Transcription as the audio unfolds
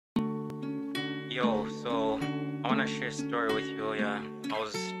Yo, so I wanna share a story with you, yeah. I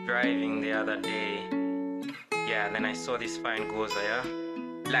was driving the other day, yeah, then I saw this fine goza, yeah.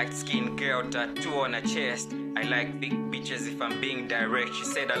 Light skin girl, tattoo on her chest. I like big bitches if I'm being direct. She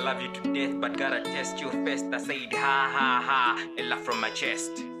said I love you to death, but gotta test you first. I said ha ha ha, a laugh from my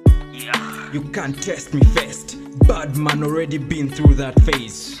chest. Yeah. You can't test me first. Bad man already been through that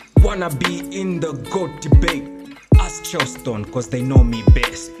phase. Wanna be in the GOAT debate. Ask Charleston, cause they know me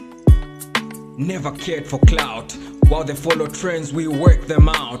best. Never cared for clout. While they follow trends, we work them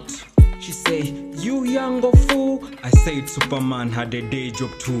out. She say, you young fool. I said Superman had a day job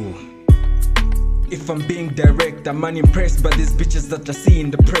too. If I'm being direct, I'm unimpressed by these bitches that I see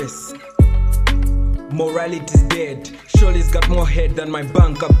in the press. Morality's dead. Shirley's got more head than my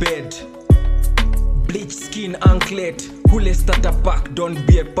banker bed. Bleach skin anklet. Hule starter pack, don't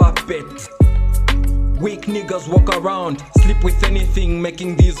be a puppet. Weak niggas walk around, sleep with anything,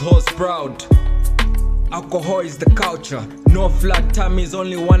 making these hoes proud. Alcohol is the culture. No flat tummies,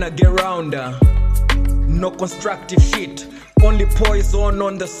 only wanna get rounder. No constructive shit, only poison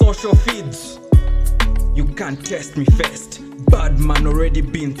on the social feeds. You can't test me first. Bad man already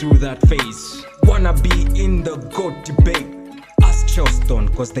been through that phase. Wanna be in the GOAT debate. Ask Charleston,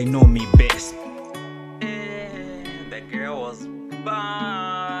 cause they know me best. That girl was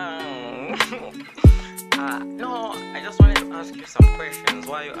bang. No, I just wanted to ask you some questions.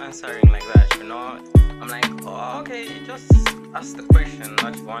 Why are you answering like that, you know? I'm like, oh, okay, just ask the question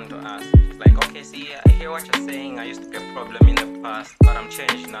that you want to ask. She's like, okay, see, I hear what you're saying. I used to be a problem in the past, but I'm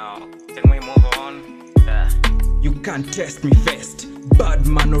changed now. Can we move on? Yeah. You can't test me first. Bad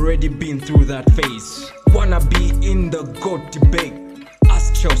man already been through that phase. Wanna be in the GOAT debate.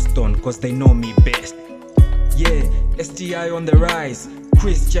 Ask Charleston, cause they know me best. Yeah, STI on the rise.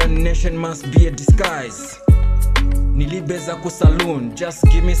 Christian nation must be a disguise. Nilibeza ku saloon, just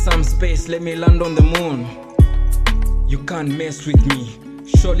give me some space, let me land on the moon. You can't mess with me.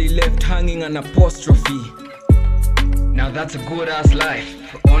 Surely left hanging an apostrophe. Now that's a good ass life.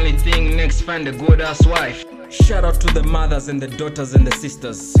 Only thing next, find a good ass wife. Shout out to the mothers and the daughters and the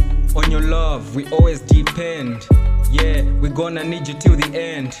sisters. On your love, we always depend. Yeah, we gonna need you till the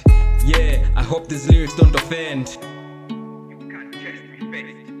end. Yeah, I hope these lyrics don't offend. You can't test me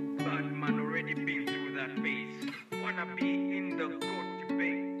first. Bad man already been through that phase. Wanna be in the GOAT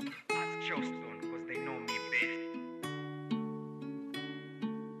debate. Ask Charleston, cause they know me best.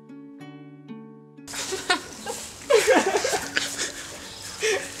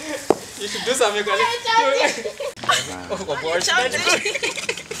 You should do something.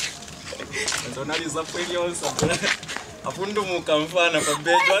 Ndonaliza kweli onsa. Afundu mukamfana pa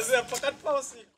bed wase pakati pa usiku.